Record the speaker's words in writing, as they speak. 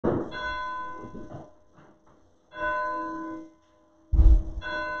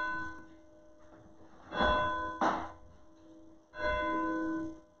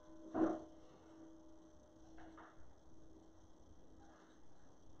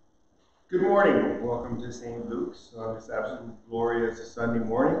Good morning. Welcome to St. Luke's on this absolute glorious Sunday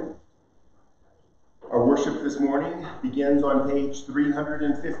morning. Our worship this morning begins on page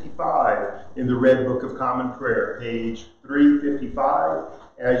 355 in the Red Book of Common Prayer, page 355.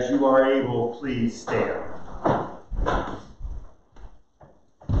 As you are able, please stand.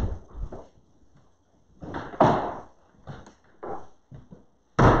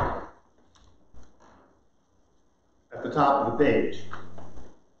 At the top of the page.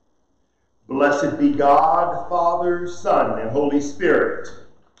 Blessed be God, Father, Son, and Holy Spirit.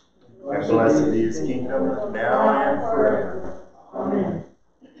 And blessed be his kingdom, now and forever. Amen.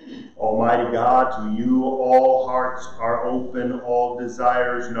 Almighty God, to you all hearts are open, all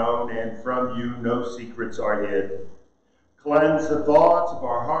desires known, and from you no secrets are hid. Cleanse the thoughts of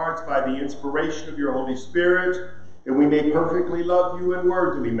our hearts by the inspiration of your Holy Spirit, that we may perfectly love you and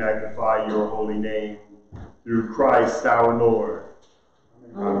worthily magnify your holy name. Through Christ our Lord.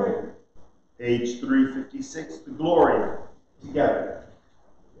 Amen. Page 356, the Glory, together.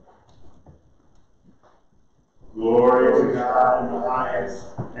 Glory to God in the highest,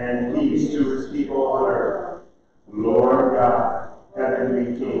 and peace to his people on earth. Lord God,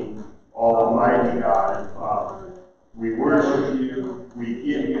 heavenly King, almighty God and Father, we worship you, we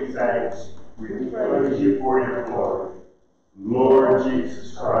give you thanks, we praise you for your glory. Lord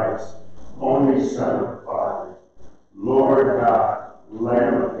Jesus Christ, only Son of the Father, Lord God,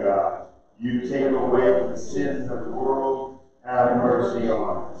 Lamb of God, you take away the sins of the world, have mercy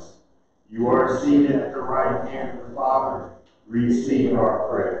on us. You are seated at the right hand of the Father, receive our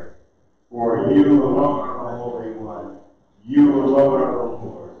prayer. For you alone are the Holy One, you alone are the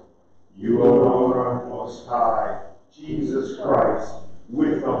Lord, you alone are most high, Jesus Christ,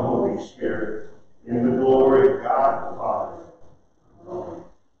 with the Holy Spirit, in the glory of God the Father. Amen.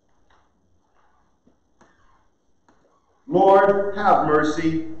 Lord, have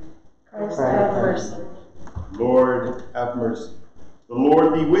mercy. Christ, have mercy. Lord, have mercy. The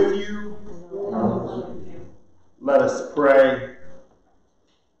Lord be with you. Let us pray.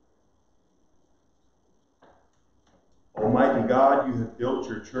 Almighty God, you have built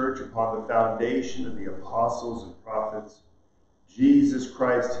your church upon the foundation of the apostles and prophets, Jesus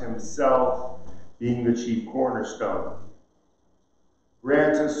Christ himself being the chief cornerstone.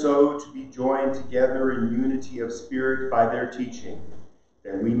 Grant us so to be joined together in unity of spirit by their teaching,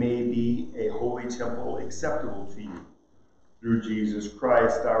 that we may be a holy temple acceptable to you. Through Jesus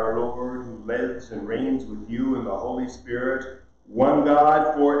Christ our Lord, who lives and reigns with you in the Holy Spirit, one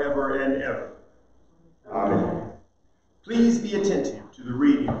God forever and ever. Amen. Please be attentive to the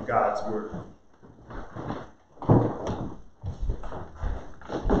reading of God's word.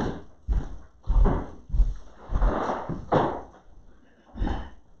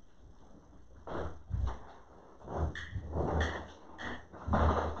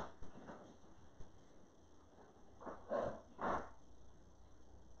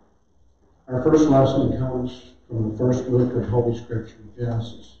 Our first lesson comes from the first book of Holy Scripture,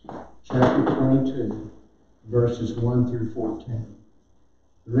 Genesis, chapter 22, verses 1 through 14.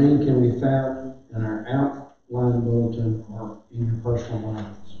 The reading can be found in our outline bulletin or in your personal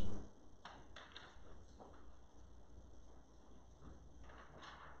Bibles.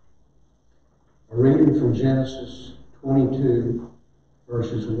 A reading from Genesis 22,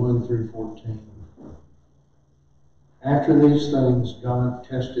 verses 1 through 14. After these things, God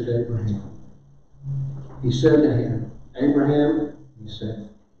tested Abraham. He said to him, Abraham, he said,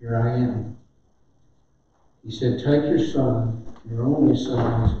 here I am. He said, take your son, your only son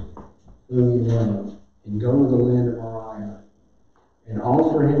Isaac, whom you love, and go to the land of Moriah, and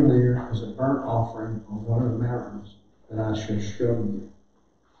offer him there as a burnt offering on one of the mountains that I shall show you.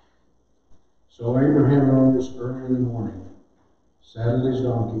 So Abraham rose early in the morning, saddled his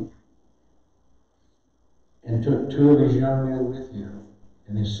donkey, and took two of his young men with him,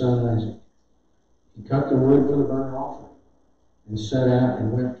 and his son Isaac. He cut the wood for the burnt offering, and set out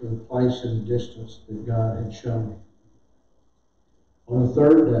and went to the place in the distance that God had shown him. On the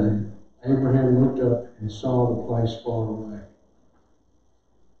third day, Abraham looked up and saw the place far away.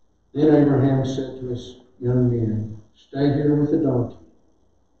 Then Abraham said to his young men, stay here with the donkey.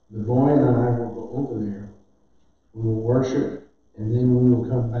 The boy and I will go over there. We will worship, and then we will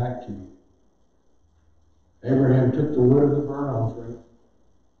come back to you. Abraham took the wood of the burnt offering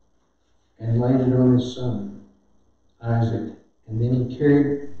and laid it on his son, Isaac, and then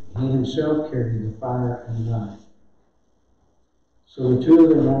he himself carried the fire and the knife. So the two of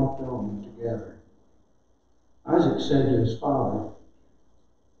them walked on together. Isaac said to his father,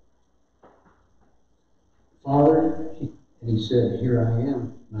 Father, and he said, here I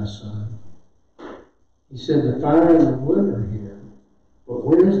am, my son. He said, the fire and the wood are here, but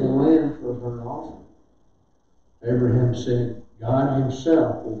where is the lamb for burnt offering. Abraham said, God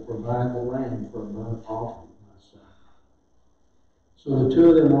himself will provide the lamb for a burnt offering, my son. So the two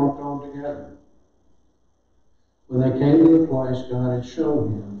of them walked on together. When they came to the place God had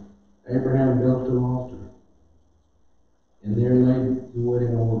shown him, Abraham built an altar, and there laid the wood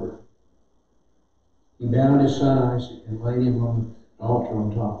in order. He bound his son Isaac and laid him on the altar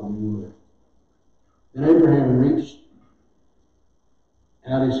on top of the wood. Then Abraham reached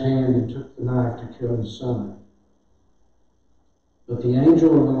out his hand and took the knife to kill his son. But the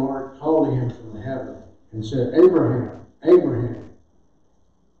angel of the Lord called to him from the heaven and said, Abraham, Abraham.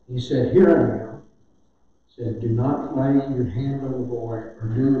 He said, Here I am. He said, Do not lay your hand on the boy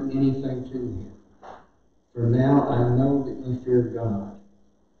or do anything to him. For now I know that you fear God,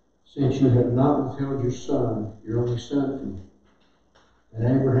 since you have not withheld your son, your only son, from me. And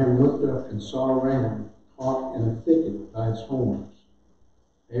Abraham looked up and saw a ram caught in a thicket by its horns.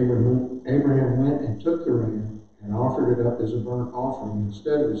 Abraham went and took the ram and offered it up as a burnt offering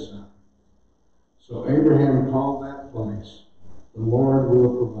instead of his son. So Abraham called that place, The Lord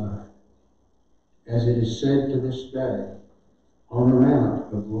will provide. As it is said to this day, On the mount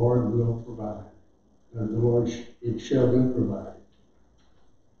of the Lord will provide. Of the Lord it shall be provided.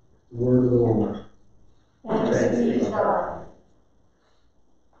 The word of the Lord. Thanks be to God.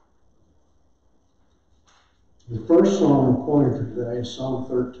 The first psalm appointed for today is Psalm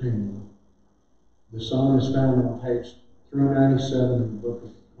 13. The psalm is found on page 397 of the Book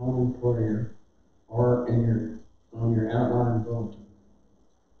of Common Prayer, or on your outline bulletin.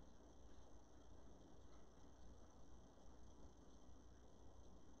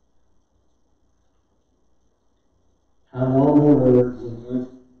 How long, O Lord, will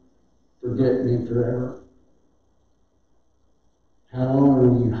you forget me forever? How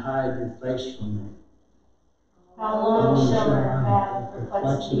long will you hide your face from me? How long shall I have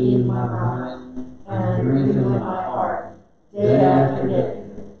perplexity in my mind and grief in my heart, day after day?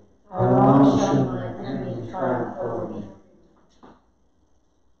 How long shall my enemy triumph over me?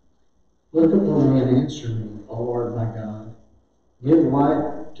 Look upon me and answer me, O Lord my God. Give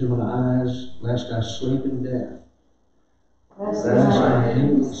light to my eyes, lest I sleep in death. Lest my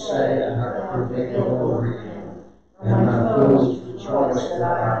enemies say I have prevailed over him, and my foes rejoice that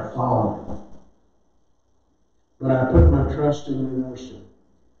I have fallen. But I put my trust in your mercy.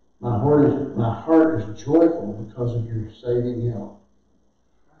 My heart is joyful because of your saving help.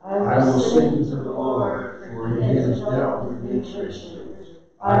 I will sing to the Lord, for he has dealt with me richly.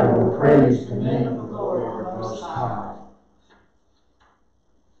 I will praise the name of the Lord Most High.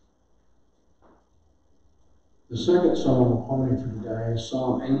 The second psalm appointed for today is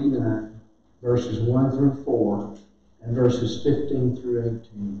Psalm 89, verses 1 through 4, and verses 15 through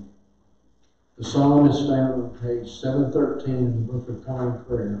 18. The psalm is found on page 713 in the Book of Common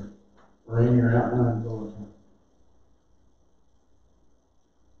Prayer, or in your outline bulletin.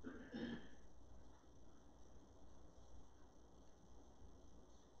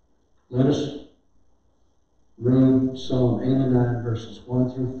 Let us read Psalm 89, verses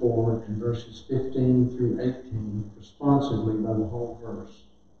 1 through 4, and verses 15 through 18, responsively by the whole verse.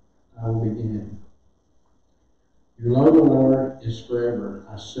 I will begin. Your love, O Lord, is forever,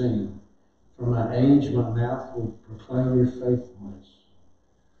 I sing. From my age my mouth will proclaim your faithfulness.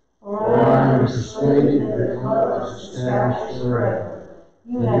 For I am persuaded that your love is established forever.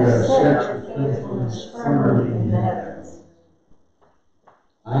 You have set your faithfulness firmly in the heavens.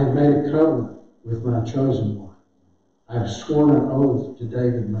 I have made a covenant with my chosen one. I have sworn an oath to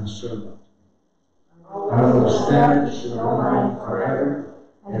David my servant. I will establish your line forever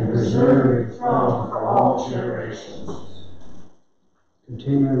and preserve your throne for all generations.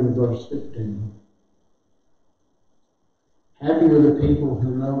 Continuing with verse 15. Happy are the people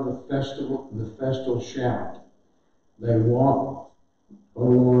who know the festal shout. They walk, O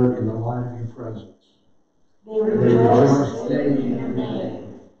Lord, in the light of your presence. They rejoice daily in your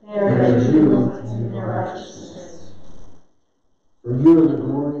name. They are jubilant in their righteousness. For you are the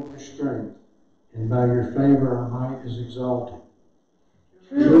glory of your strength, and by your favor our might is exalted.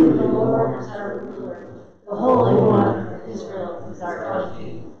 Truly the Lord is our ruler. The Holy One of Israel is our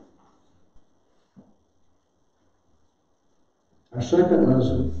King. Our second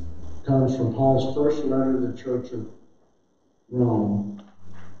lesson comes from Paul's first letter to the Church of Rome,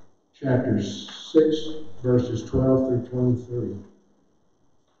 chapter 6, verses 12 through 23.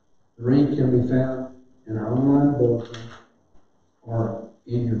 The read can be found in our online bulletin or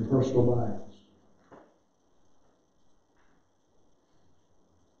in your personal Bibles.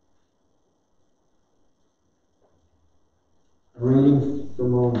 A reading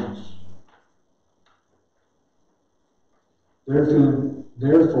from Romans.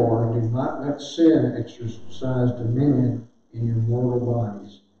 Therefore, do not let sin exercise dominion in your mortal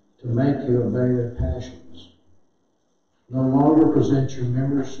bodies, to make you obey their passions. No longer present your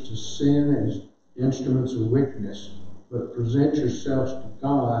members to sin as instruments of wickedness, but present yourselves to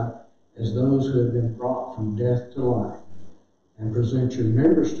God as those who have been brought from death to life, and present your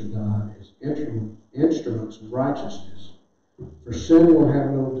members to God as instruments of righteousness. For sin will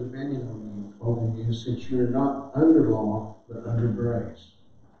have no dominion over you, since you are not under law, but under grace.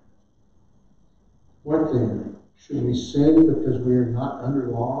 What then? Should we sin because we are not under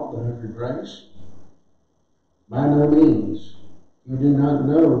law, but under grace? By no means. You do not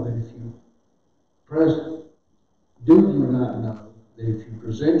know that if you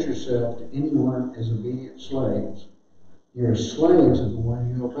present yourself to anyone as obedient slaves, you are slaves of the one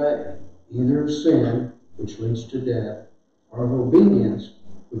you obey, either of sin, which leads to death, or of obedience,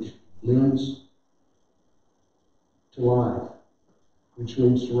 which leads to life, which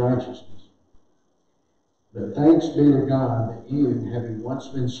leads to righteousness. But thanks be to God that you, having once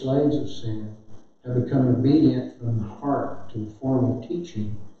been slaves of sin, have become obedient from the heart to the form of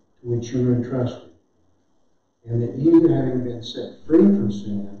teaching to which you were entrusted, and that you, having been set free from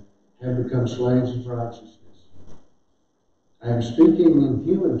sin, have become slaves of righteousness. I am speaking in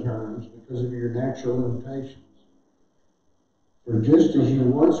human terms because of your natural limitations. For just as you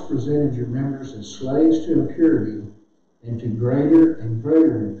once presented your members as slaves to impurity and to greater and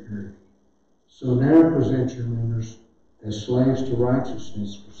greater impurity, so now present your members as slaves to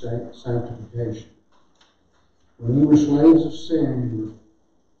righteousness for sanctification. When you were slaves of sin, you were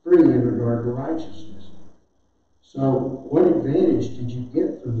free in regard to righteousness. So what advantage did you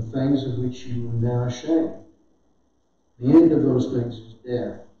get from the things of which you are now ashamed? The end of those things is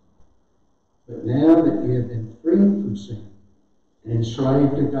death. But now that you have been freed from sin and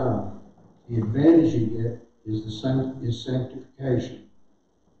enslaved to God, the advantage you get is sanctification.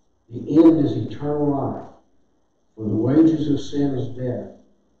 The end is eternal life. For the wages of sin is death,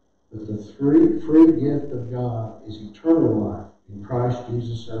 but the free gift of God is eternal life in Christ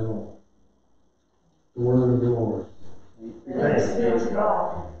Jesus our Lord. The word of the Lord. Thanks be to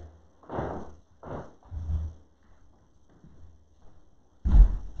God.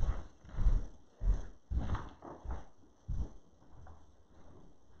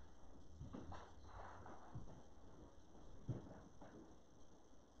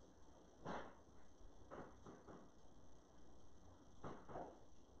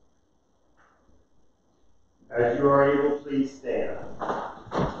 As you are able, please stand.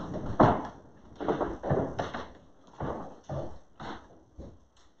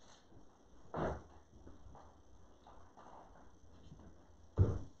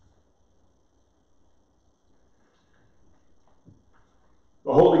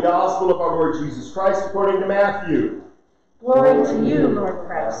 The Holy Gospel of our Lord Jesus Christ according to Matthew. Glory to you, Lord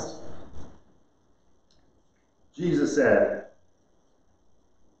Christ. Jesus said,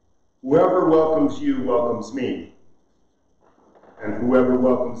 "Whoever welcomes you welcomes me, and whoever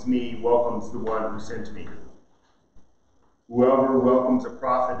welcomes me welcomes the one who sent me. Whoever welcomes a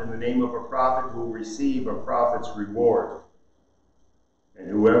prophet in the name of a prophet will receive a prophet's reward. And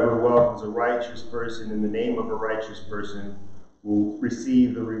whoever welcomes a righteous person in the name of a righteous person will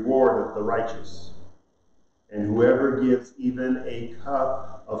receive the reward of the righteous. And whoever gives even a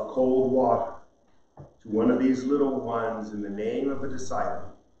cup of cold water to one of these little ones in the name of a disciple,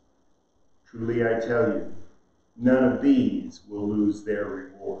 truly I tell you, none of these will lose their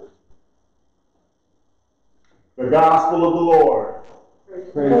reward." The Gospel of the Lord.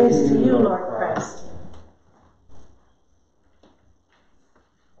 Praise to you, Lord Christ.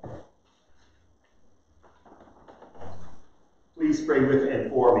 Please pray with and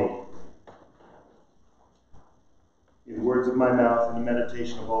for me. In the words of my mouth and the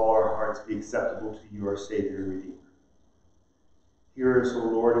meditation of all our hearts be acceptable to you, our Savior and Redeemer. Hear us, O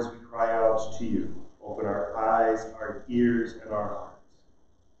Lord, as we cry out to you. Open our eyes, our ears, and our hearts.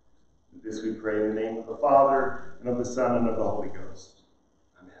 And this we pray in the name of the Father, and of the Son, and of the Holy Ghost.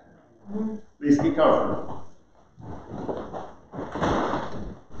 Amen. Please be comfortable.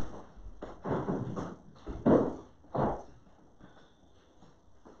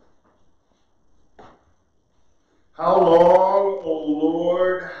 How long, O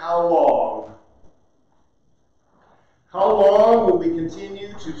Lord, how long? How long will we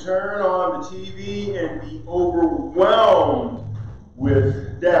continue to turn on the TV and be overwhelmed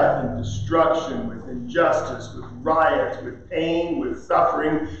with death and destruction, with injustice, with riots, with pain, with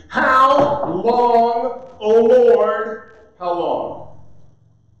suffering? How long, O Lord, how long?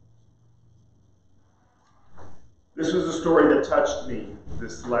 This was a story that touched me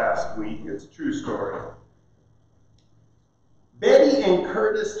this last week. It's a true story. Betty and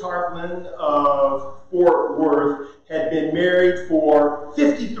Curtis Tarplin of Fort Worth had been married for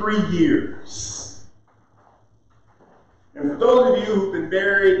 53 years. And for those of you who've been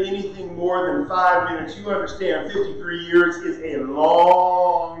married anything more than 5 minutes, you understand 53 years is a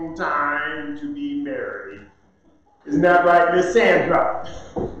long time to be married. Isn't that right, Miss Sandra?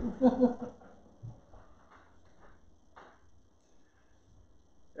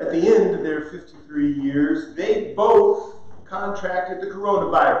 At the end of their 53 years, they both contracted the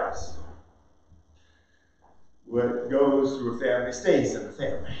coronavirus. What goes through a family stays in the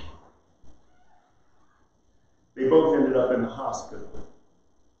family. They both ended up in the hospital.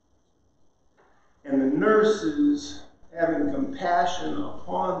 And the nurses, having compassion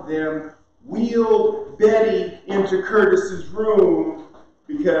upon them, wheeled Betty into Curtis's room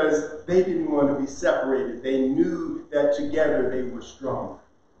because they didn't want to be separated. They knew that together they were strong.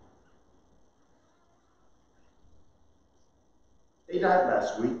 They died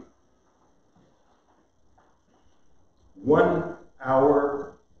last week. 1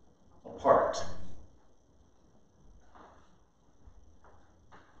 hour apart.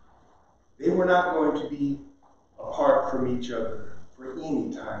 They were not going to be apart from each other for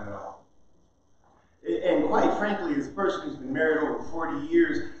any time at all. And quite frankly, as a person who's been married over 40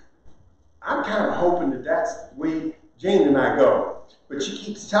 years, I'm kind of hoping that that's the way Jane and I go. But she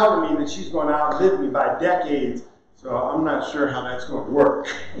keeps telling me that she's going to outlive me by decades, so I'm not sure how that's going to work.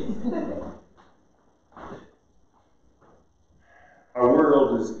 Our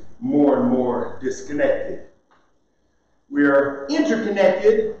world is more and more disconnected. We are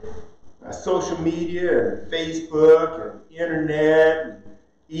interconnected by social media and Facebook and internet and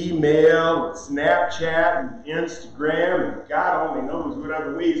email and Snapchat and Instagram and God only knows what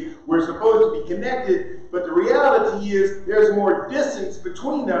other ways we're supposed to be connected, but the reality is there's more distance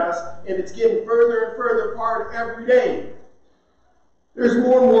between us and it's getting further and further apart every day. There's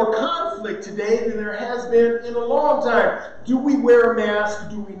more and more conflict today than there has been in a long time. Do we wear a mask?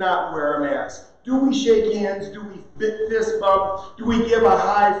 Do we not wear a mask? Do we shake hands? Do we fist bump? Do we give a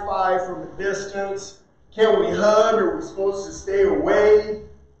high five from a distance? Can we hug? Are we supposed to stay away?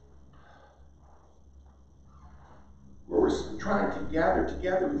 Where we're trying to gather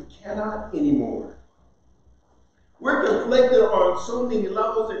together, we cannot anymore. We're conflicted on so many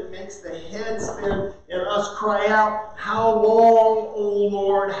levels it makes the head spin and us cry out, how long, O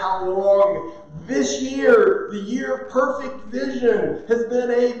Lord, how long? This year, the year of perfect vision, has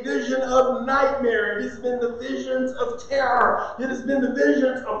been a vision of nightmare. It has been the visions of terror. It has been the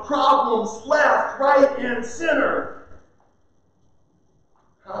visions of problems left, right, and center.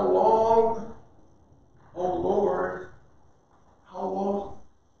 How long, O Lord, how long?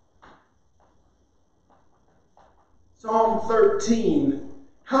 Psalm 13,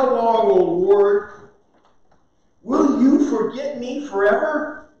 how long, O Lord, will you forget me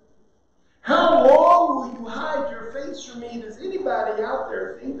forever? How long will you hide your face from me? Does anybody out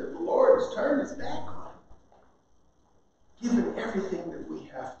there think that the Lord has turned his back on, given everything that we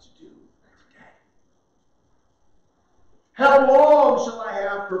have to do today? How long shall I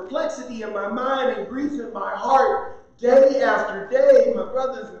have perplexity in my mind and grief in my heart? Day after day, my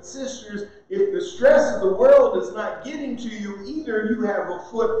brothers and sisters, if the stress of the world is not getting to you, either you have a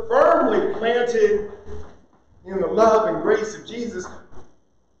foot firmly planted in the love and grace of Jesus,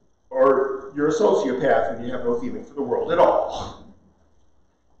 or you're a sociopath and you have no feeling for the world at all.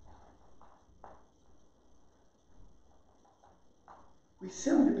 We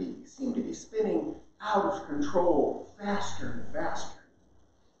seem to be spinning out of control faster and faster.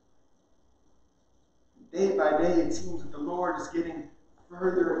 Day by day, it seems that the Lord is getting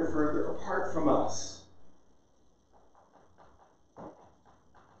further and further apart from us.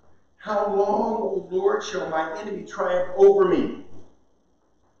 How long, O Lord, shall my enemy triumph over me?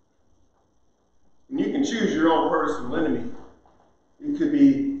 And you can choose your own personal enemy. It could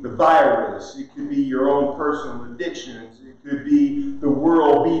be the virus. It could be your own personal addictions. It could be the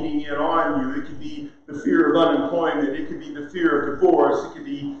world beating in on you. It could be the fear of unemployment. It could be the fear of divorce. It could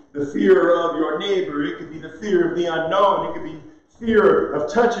be the fear of your neighbor. It could be the fear of the unknown. It could be fear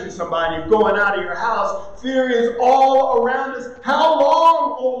of touching somebody, of going out of your house. Fear is all around us. How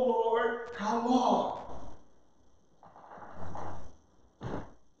long, O Lord? How long?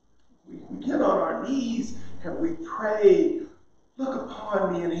 We get on our knees and we pray, look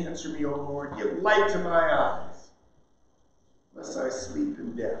upon me and answer me, O Lord. Give light to my eyes, lest I sleep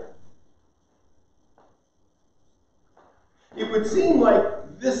in death. It would seem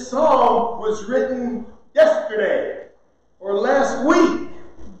like this psalm was written yesterday or last week.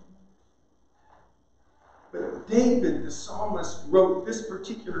 But David, the psalmist, wrote this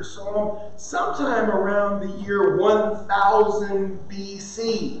particular psalm sometime around the year 1000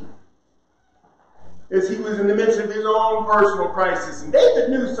 BC, as he was in the midst of his own personal crisis. And David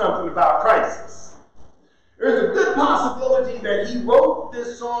knew something about crisis. There's a good possibility that he wrote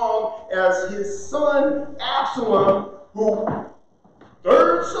this song as his son Absalom, who,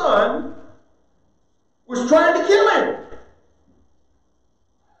 third son, was trying to kill him.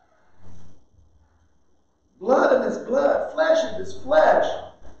 Blood of his blood, flesh of his flesh.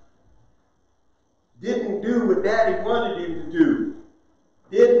 Didn't do what Daddy wanted him to do.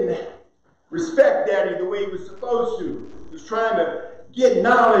 Didn't respect Daddy the way he was supposed to. He was trying to get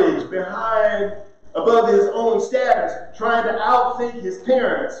knowledge above his own status, trying to outthink his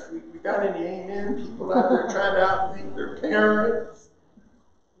parents. We got any amen people out there trying to outthink their parents?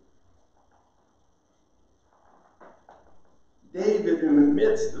 David, in the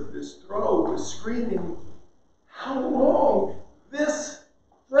midst of this throw, was screaming, how long? This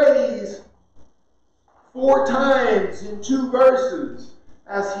phrase 4 times in 2 verses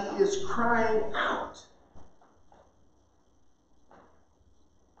as he is crying out.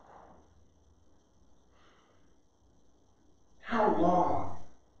 How long?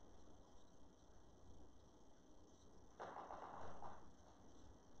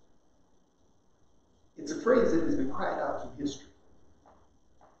 It's a phrase that has been cried out through history.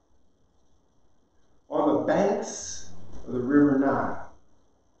 On the banks of the river Nile,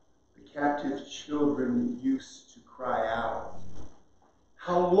 the captive children used to cry out,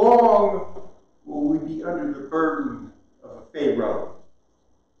 how long will we be under the burden of a Pharaoh?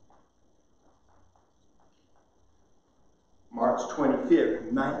 March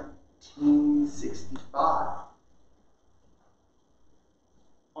 25th, 1965.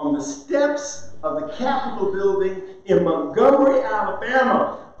 On the steps of the Capitol building in Montgomery,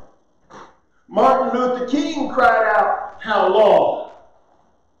 Alabama, Martin Luther King cried out, how long?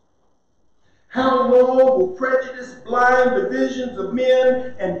 How long will prejudice blind the visions of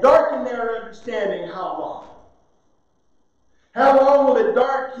men and darken their understanding? How long? How long will it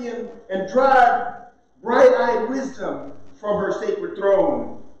darken and drive bright-eyed wisdom from her sacred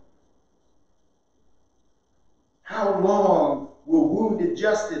throne? How long will wounded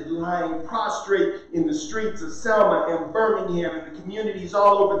justice lying prostrate in the streets of Selma and Birmingham and the communities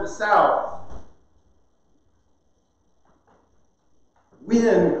all over the South?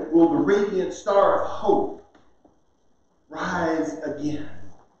 When will the radiant star of hope rise again?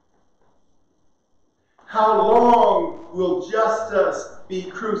 How long will justice be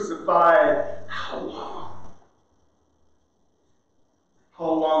crucified? How long? How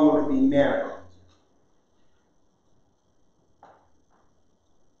long will it be manacled?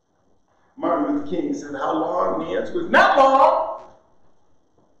 Martin Luther King said, how long? The answer was not long.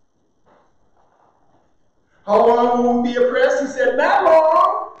 How long will we be oppressed? He said, not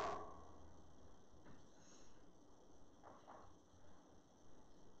long.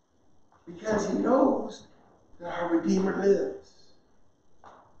 Because he knows that our Redeemer lives.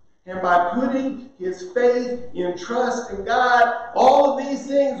 And by putting his faith in trust in God, all of these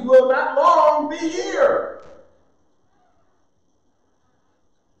things will not long be here.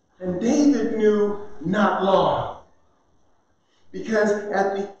 And David knew not long. Because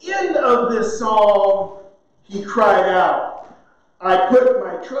at the end of this psalm, he cried out, I put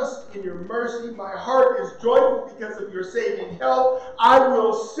my trust in your mercy. My heart is joyful because of your saving help. I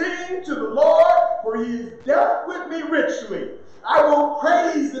will sing to the Lord, for he has dealt with me richly. I will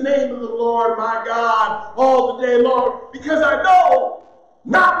praise the name of the Lord my God all the day long, because I know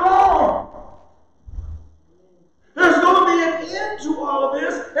not long. There's going to be an end to all of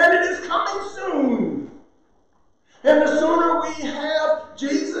this, and it is coming soon. And the sooner we have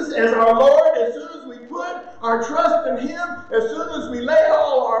Jesus as our Lord, as soon as we put our trust in him, as soon as we lay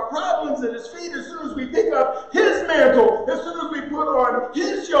all our problems at his feet, as soon as we pick up his mantle, as soon as we put on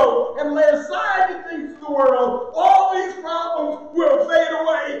his yoke and lay aside the things of the world, all these problems will fade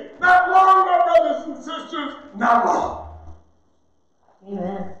away. Not long, my brothers and sisters, not long.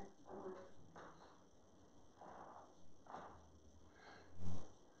 Amen.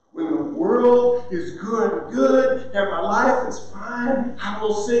 When the world is good, and my life is fine, I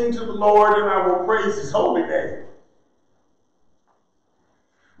will sing to the Lord and I will praise his holy name.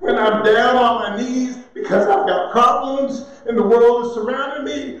 When I'm down on my knees because I've got problems and the world is surrounding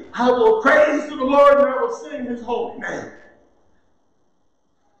me, I will praise to the Lord and I will sing his holy name.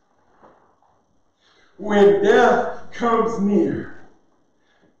 When death comes near,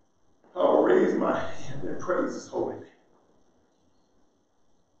 I'll raise my hand and praise his holy name.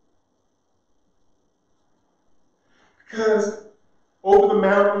 Because over the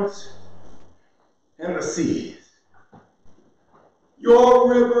mountains and the seas, Your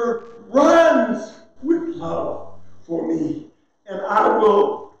river runs with love for me. And I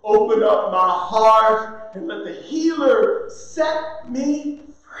will open up my heart and let the healer set me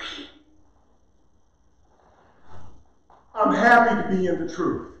free. I'm happy to be in the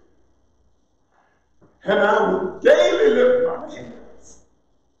truth. And I will daily lift my hands.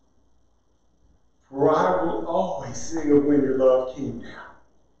 For I will always sing of when your love came down.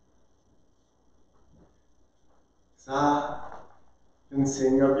 I can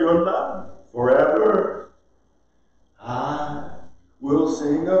sing of your love forever. I will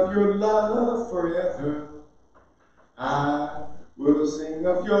sing of your love forever. I will sing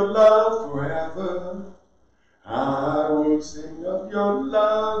of your love forever. I will sing of your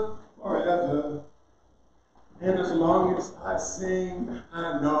love forever. And as long as I sing,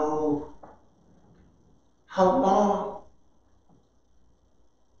 I know how long.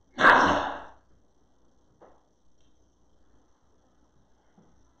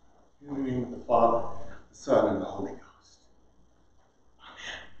 In the name of the Father, the Son, and the Holy Ghost.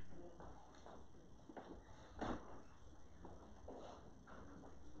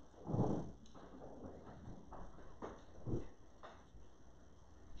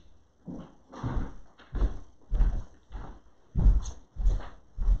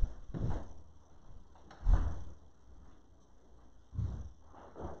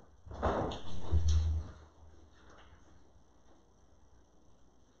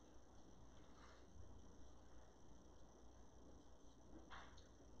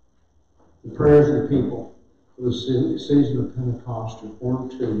 The prayers of the people for the season of Pentecost are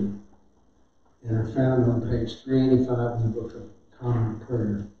formed two and are found on page 385 in the Book of Common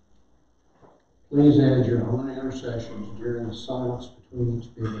Prayer. Please add your own intercessions during the silence between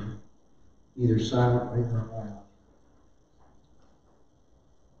each bidding, either silently or aloud.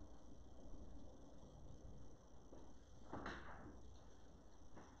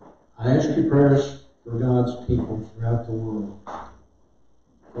 I ask your prayers for God's people throughout the world.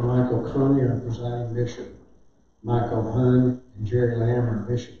 For Michael Curry, our presiding bishop, Michael Hunn and Jerry Lamb, our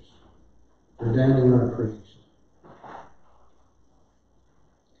bishops. For Daniel, our priest.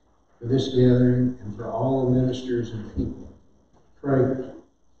 For this gathering and for all the ministers and people, pray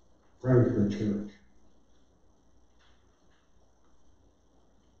for the church.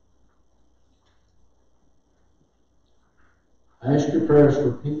 I ask your prayers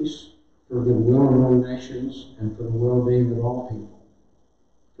for peace, for goodwill among nations, and for the well-being of all people.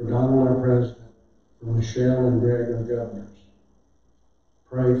 For Donald, our president, for Michelle and Greg, our governors.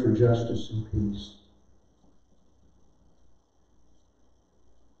 Pray for justice and peace.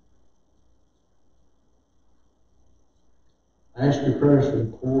 I ask your prayers for the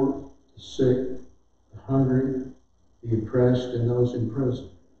poor, the sick, the hungry, the oppressed, and those in prison.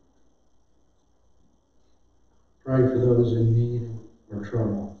 Pray for those in need or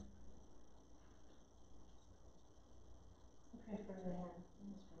trouble. Pray for Leanne.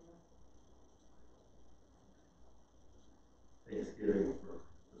 Thanksgiving for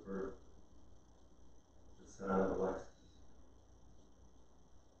the birth of the son of Alexis.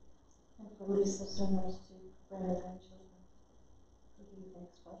 And for Lisa Summers to bring her grandchildren. We give you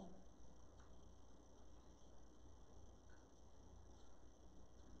thanks for them.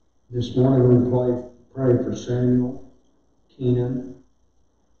 This morning we pray for Samuel, Keenan,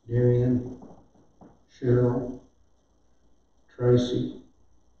 Darian, Cheryl, Tracy,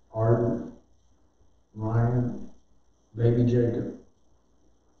 Arden, Ryan, baby Jacob,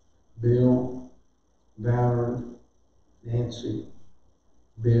 Bill, Valerie, Nancy,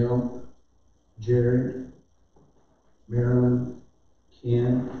 Bill, Jared, Marilyn,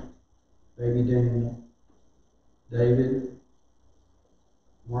 Ken, baby Daniel, David,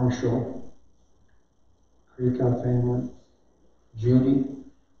 Marshall, Krika family, Judy,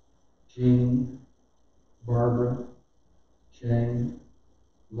 Jean, Barbara, Jane,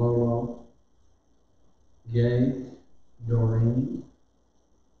 Lolo, Gay, Doreen,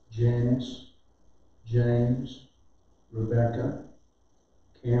 Janice, James, Rebecca,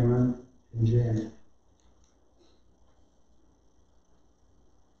 Cameron, and Janet.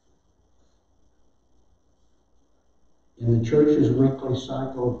 In the church's weekly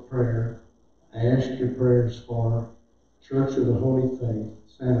cycle of prayer, I ask your prayers for Church of the Holy Faith,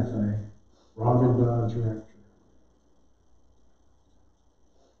 Santa Fe, Robin Dodge, Rector.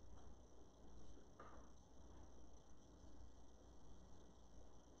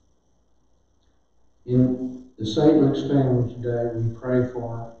 In the St. Luke's family today, we pray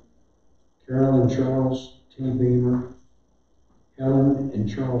for Carol and Charles T. Beamer, Helen and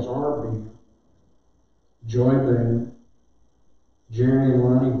Charles R. Beamer, Joy Boone, Jerry and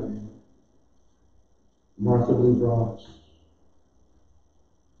Lonnie Boone, Martha Blue Broaddus.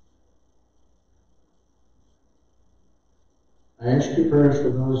 I ask your prayers for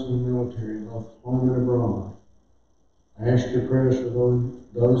those in the military, both home and abroad. I ask your prayers for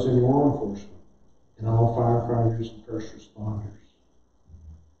those in law enforcement and all firefighters and first responders.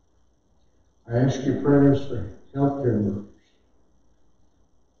 I ask your prayers for healthcare workers.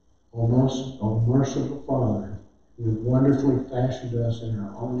 O merciful Father, who have wonderfully fashioned us in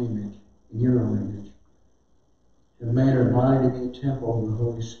our own image, in your own image, and made our body to be a temple of the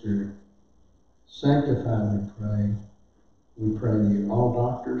Holy Spirit. Sanctify, we pray to you, all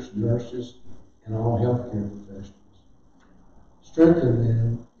doctors, nurses, and all healthcare professionals. Strengthen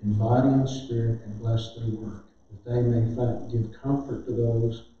them in body and spirit and bless their work, that they may give comfort to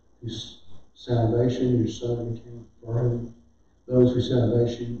those whose salvation your Son became for whom, those whose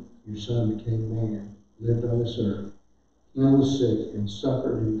salvation your Son became man, lived on this earth, healed the sick, and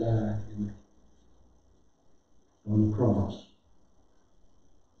suffered and died on the cross.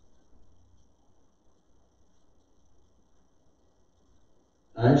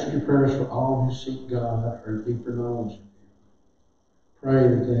 I ask your prayers for all who seek God or deeper knowledge of Him. Pray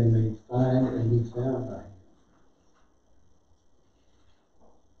that they may find and be found by Him.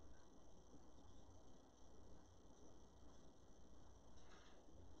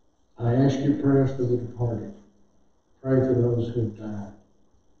 I ask your prayers for the departed. Pray for those who have died.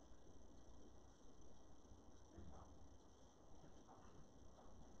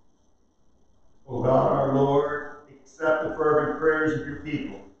 O God, our Lord, accept the fervent prayers of your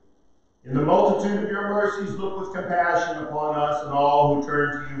people. In the multitude of your mercies, look with compassion upon us and all who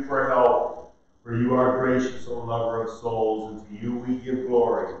turn to you for help. For you are gracious, O lover of souls, and to you we give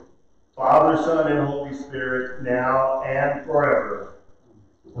glory. Father, Son, and Holy Spirit, now and forever.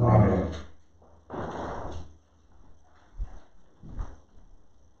 Amen.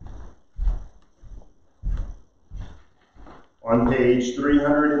 On page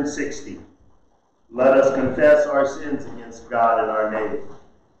 360, let us confess our sins against God and our neighbor.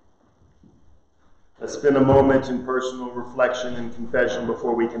 Let's spend a moment in personal reflection and confession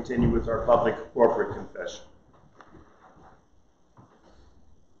before we continue with our public corporate confession.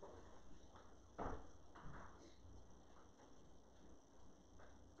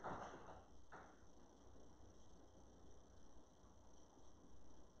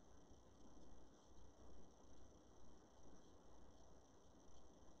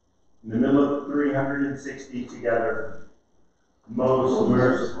 In the middle of 360 together, most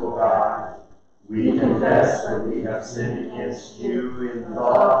merciful God, we confess that we have sinned against you in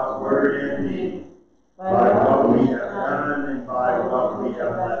thought, word, and deed, by what we have done and by what we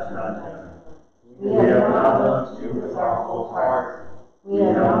have left undone. We have not loved you with our whole heart. We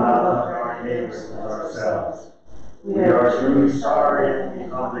have not loved our neighbors as ourselves. We are truly sorry and we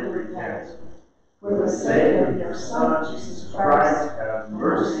humbly repent. For the sake of your Son, Jesus Christ, have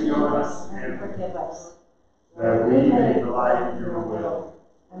mercy on us and forgive us, that we may delight in your will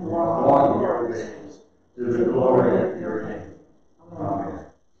and walk in your ways, to the glory of your name. Amen.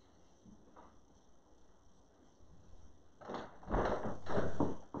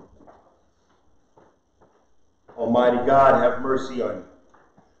 Almighty God, have mercy on you.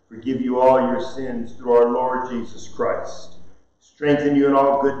 Forgive you all your sins through our Lord Jesus Christ. Strengthen you in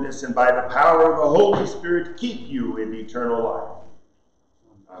all goodness, and by the power of the Holy Spirit, keep you in eternal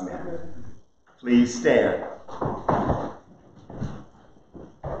life. Amen. Please stand.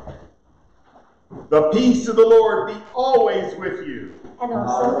 The peace of the Lord be always with you. And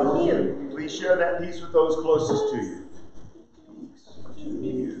also with you. Please share that peace with those closest to you. Peace to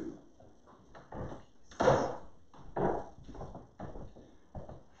you.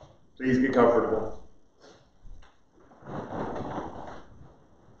 Please be comfortable.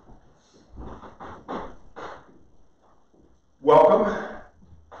 Welcome.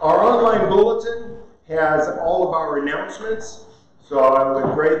 Our online bulletin has all of our announcements, so I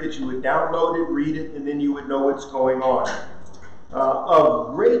would pray that you would download it, read it, and then you would know what's going on.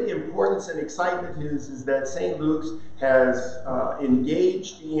 Of great importance and excitement is that St. Luke's has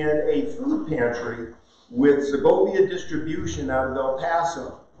engaged in a food pantry with Segovia Distribution out of El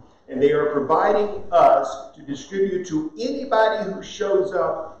Paso. And they are providing us to distribute to anybody who shows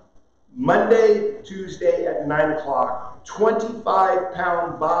up Monday, Tuesday at 9 o'clock,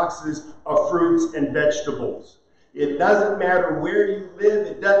 25-pound boxes of fruits and vegetables. It doesn't matter where you live.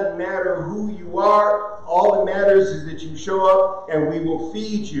 It doesn't matter who you are. All that matters is that you show up and we will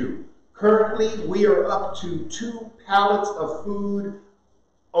feed you. Currently, we are up to 2 pallets of food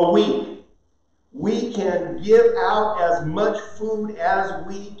a week. We can give out as much food as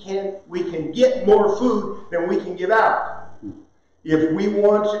we can. We can get more food than we can give out. If we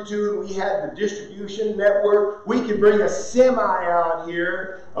wanted to, we had the distribution network, we could bring a semi out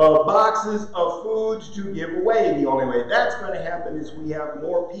here of boxes of foods to give away. The only way that's going to happen is we have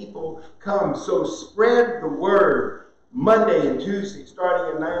more people come. So spread the word. Monday and Tuesday,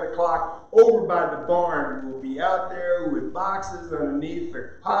 starting at 9 o'clock, over by the barn. We'll be out there with boxes underneath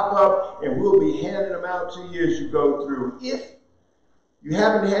the pop-up, and we'll be handing them out to you as you go through. If you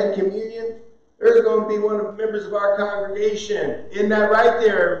haven't had communion, there's going to be one of the members of our congregation. Isn't that right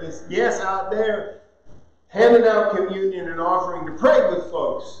there? Yes, out there, handing out communion and offering to pray with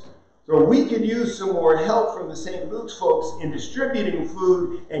folks. So we could use some more help from the St. Luke's folks in distributing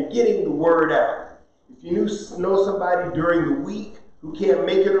food and getting the word out. If you know somebody during the week who can't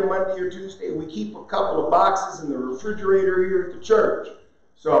make it on Monday or Tuesday, we keep a couple of boxes in the refrigerator here at the church.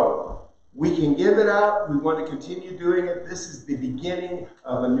 So we can give it out. We want to continue doing it. This is the beginning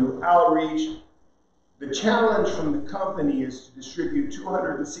of a new outreach. The challenge from the company is to distribute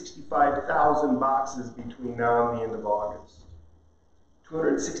 265,000 boxes between now and the end of August.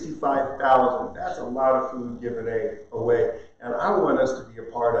 265,000. That's a lot of food given away. And I want us to be a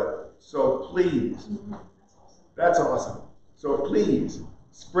part of it. So please, that's awesome. So please,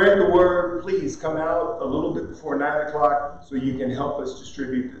 spread the word. Please come out a little bit before 9 o'clock so you can help us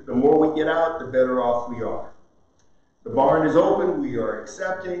distribute. The more we get out, the better off we are. The barn is open. We are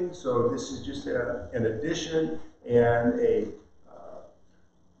accepting. So this is just an addition and a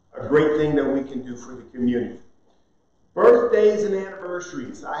great thing that we can do for the community. Birthdays and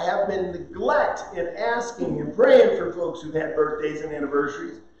anniversaries. I have been neglect in asking and praying for folks who've had birthdays and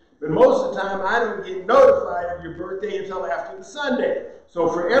anniversaries. But most of the time, I don't get notified of your birthday until after the Sunday. So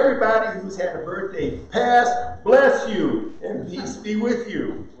for everybody who's had a birthday past, bless you and peace be with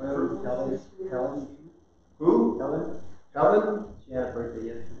you. Helen. Who? Helen? She had a birthday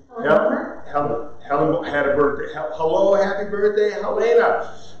yesterday. Helen had a birthday. Hello, happy birthday,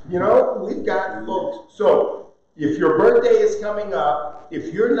 Helena. You know, we've got folks. So if your birthday is coming up,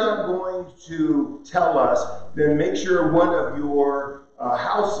 if you're not going to tell us, then make sure one of your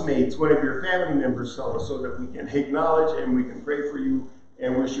housemates, one of your family members tell us so that we can acknowledge and we can pray for you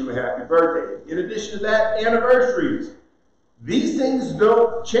and wish you a happy birthday. In addition to that, anniversaries. These things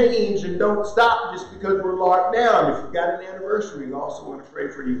don't change and don't stop just because we're locked down. If you've got an anniversary, we also want to pray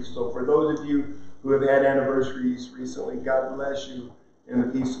for you. So for those of you who have had anniversaries recently, God bless you and the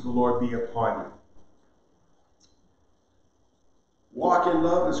peace of the Lord be upon you. Walk in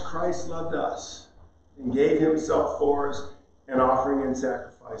love as Christ loved us and gave himself for us, an offering and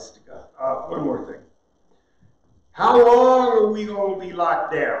sacrifice to God. One more thing. How long are we going to be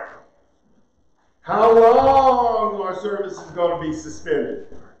locked down? How long are services going to be suspended?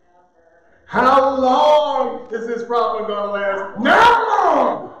 How long is this problem going to last? Not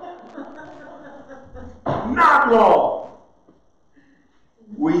long! Not long!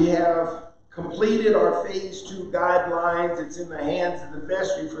 We have completed our phase 2 guidelines. It's in the hands of the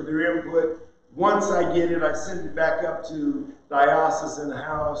vestry for their input. Once I get it, I send it back up to Diocesan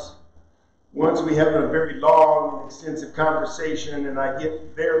House. Once we have a very long and extensive conversation and I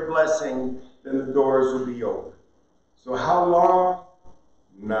get their blessing, then the doors will be open. So how long?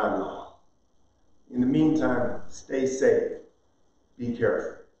 Not long. In the meantime, stay safe. Be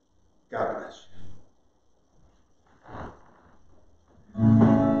careful. God bless you.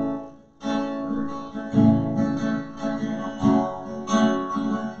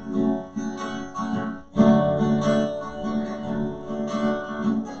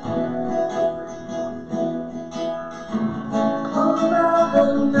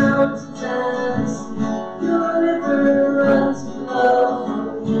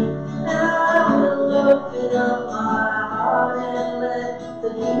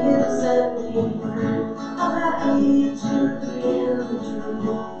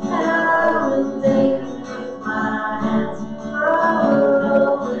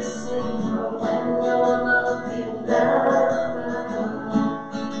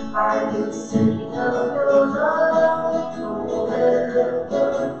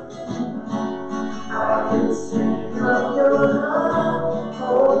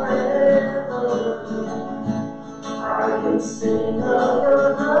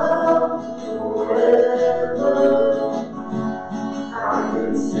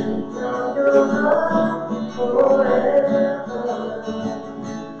 Forever.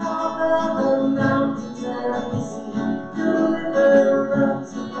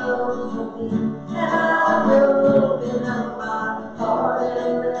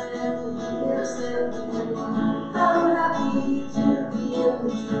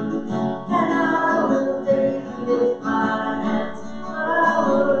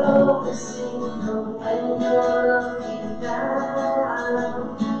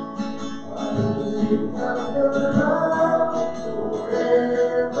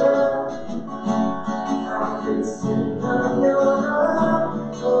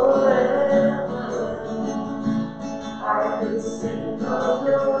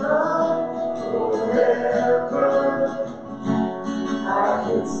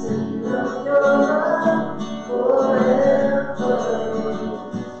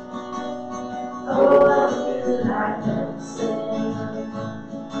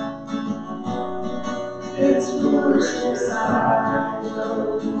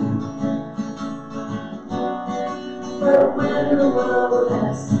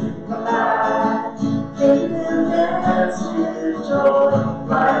 sing glad. Make them dance with joy,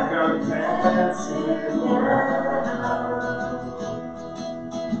 like I'm dancing now.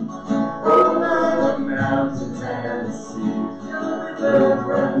 Over the mountains and the seas, the river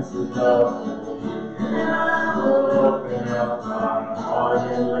runs with love for me. And I will open up my heart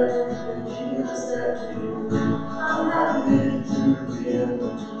and let Jesus set me free. I'm happy to be in the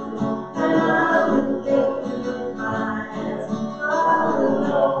truth, and I will take you in my hands. I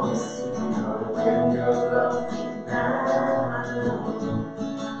will always sing when your love is down.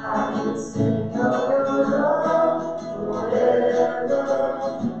 I will sing of your love forever.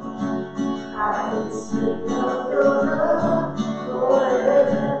 I will sing of your love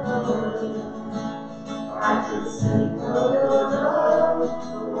forever. I can sing of your love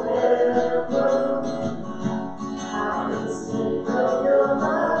forever. I can sing of your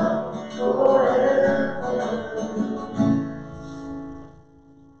love forever.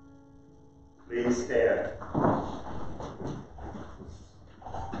 Please stand.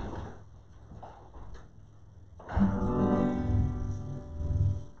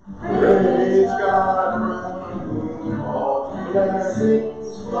 Praise God from whom all blessings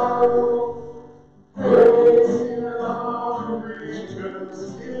flow. Praise Him, all creatures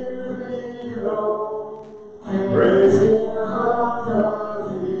here below. Praise Him above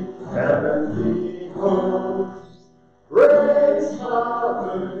the heavenly hosts. Praise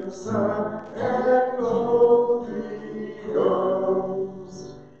Father, Son, and Holy Ghost.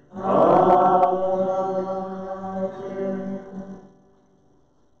 Amen.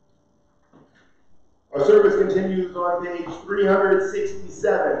 Our service continues on page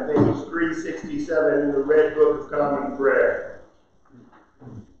 367, page 367 in the Red Book of Common Prayer.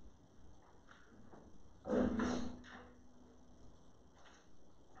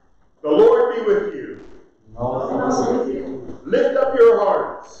 The Lord be with you. Also with you. Lift up your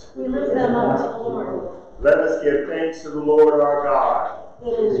hearts. We lift them up to the Lord. Let us give thanks to the Lord our God.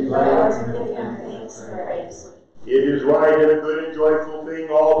 It is right to give Him thanks and praise. It is right and a good and joyful thing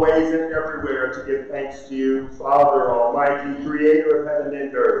always and everywhere to give thanks to you, Father Almighty, Creator of heaven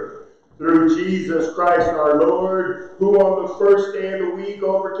and earth, through Jesus Christ our Lord, who on the first day of the week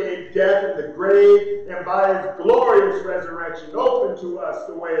overcame death and the grave, and by His glorious resurrection opened to us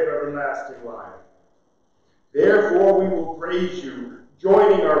the way of everlasting life. Therefore we will praise you,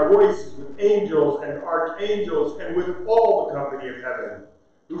 joining our voices with angels and archangels and with all the company of heaven,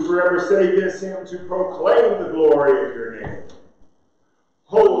 who forever say this hymn to proclaim the glory of your name.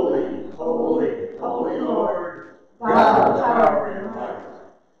 Holy, holy, holy Lord, God of power and might,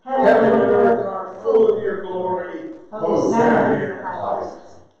 heaven and earth are full of your glory. Hosanna in the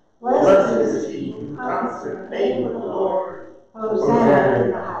highest. Blessed is he who comes in the name of the Lord. Hosanna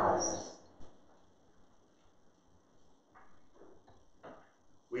in the highest.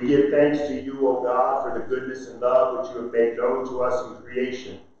 We give thanks to you, O God, for the goodness and love which you have made known to us in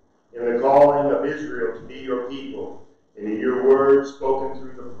creation, in the calling of Israel to be your people, and in your word spoken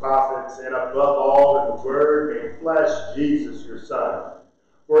through the prophets, and above all in the word made flesh, Jesus, your Son.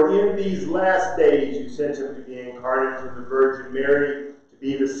 For in these last days you sent him to be incarnate from the Virgin Mary, to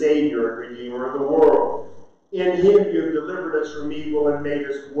be the Savior and Redeemer of the world. In him you have delivered us from evil and made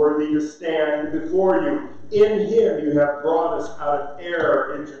us worthy to stand before you. In him you have brought us out of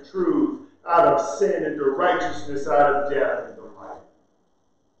error into truth, out of sin into righteousness, out of death into life.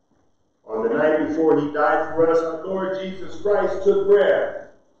 On the night before he died for us, our Lord Jesus Christ took bread,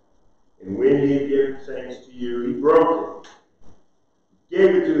 and when he had given thanks to you, he broke it,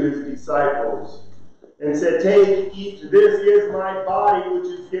 gave it to his disciples, and said, "Take, eat, this is my body which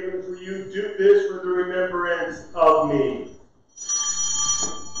is given for you. Do this for the remembrance of me."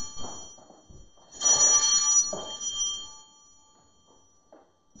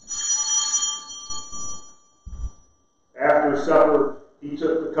 After supper, he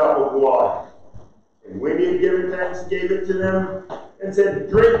took the cup of wine, and when he had given thanks, gave it to them, and said,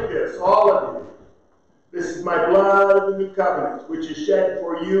 "Drink this, all of you. This is my blood of the new covenant, which is shed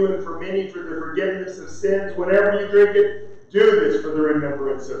for you and for many for the forgiveness of sins. Whenever you drink it, do this for the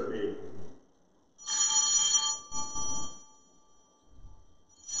remembrance of me."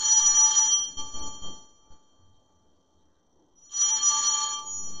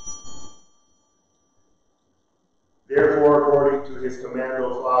 Therefore, according to his command,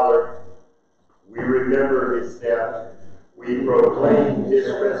 O Father, we remember his death, we proclaim his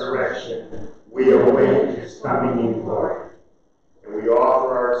resurrection, we await his coming in glory. And we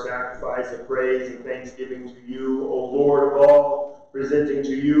offer our sacrifice of praise and thanksgiving to you, O Lord of all, presenting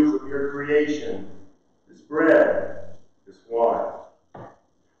to you from your creation this bread, this wine.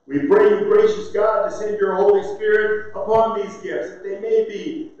 We pray you, gracious God, to send your Holy Spirit upon these gifts, that they may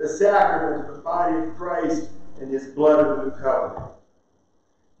be the sacrament of the body of Christ and his blood of the new covenant.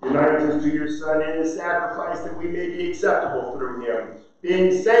 Unite us to your Son in his sacrifice, that we may be acceptable through him,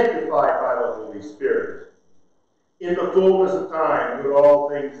 being sanctified by the Holy Spirit. In the fullness of time, put all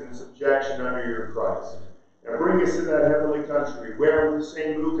things in subjection under your Christ. And bring us to that heavenly country, where with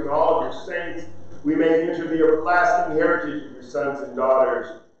St. Luke and all of your saints, we may enter the everlasting heritage of your sons and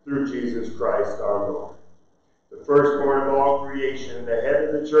daughters through Jesus Christ our Lord. The firstborn of all creation, the head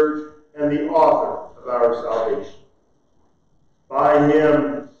of the church, and the author of our salvation. By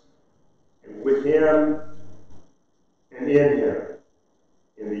him, and with him, and in him,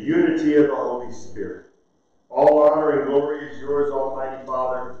 in the unity of the Holy Spirit. All honor and glory is yours, Almighty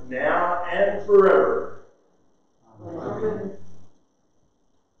Father, now and forever. Amen.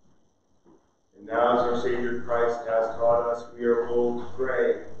 And now, as our Savior Christ has taught us, we are bold to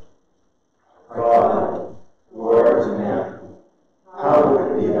pray. Father, who art in heaven,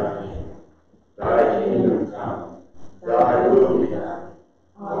 hallowed be thy name. Thy kingdom come, thy will be done,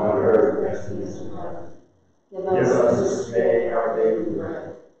 on earth as it is in heaven. Give us this day our daily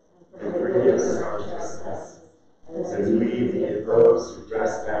bread, and forgive us our trespasses, as we forgive those who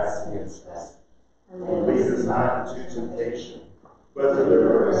trespass against us. And lead us not into temptation, but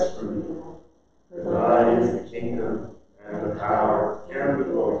deliver us from evil. For thine is the kingdom, and the power, and the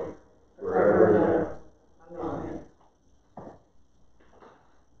glory, forever and ever. Amen.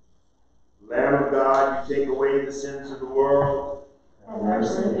 Lamb of God, you take away the sins of the world. Have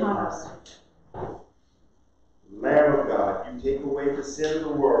mercy upon us. Lamb of God, you take away the sin of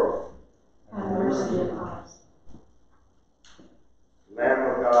the world. Have mercy upon us. Lamb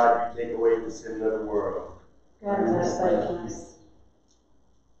of God, you take away the sin of the world. Grant us thy peace.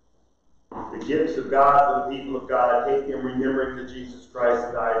 The gifts of God for the people of God, take them remembering that Jesus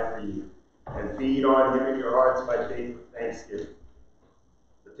Christ died for you, and feed on him in your hearts by faith with thanksgiving.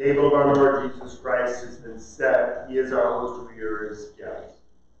 The table of our Lord Jesus Christ has been set. He is our host, we are his guests.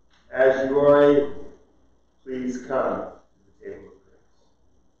 As you are able, please come to the table of grace.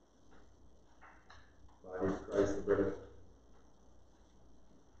 Body of Christ, the bread of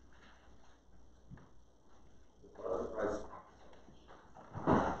the blood of Christ.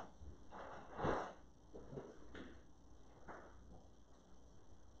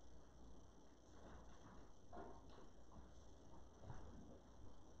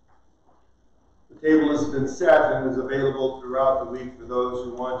 The table has been set and is available throughout the week for those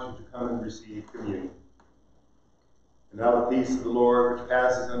who want you to come and receive communion. And now the peace of the Lord, which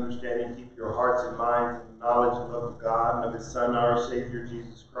passes understanding, keep your hearts and minds in the knowledge and love of God and of his Son, our Savior,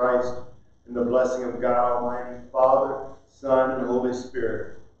 Jesus Christ, and the blessing of God Almighty, Father, Son, and Holy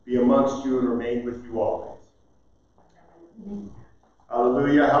Spirit, be amongst you and remain with you always. Amen.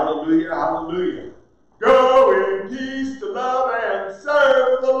 Hallelujah, hallelujah, hallelujah. Go in peace to love and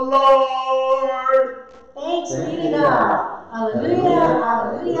serve the Lord. Thanks be to God. Hallelujah,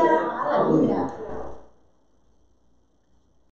 hallelujah, hallelujah.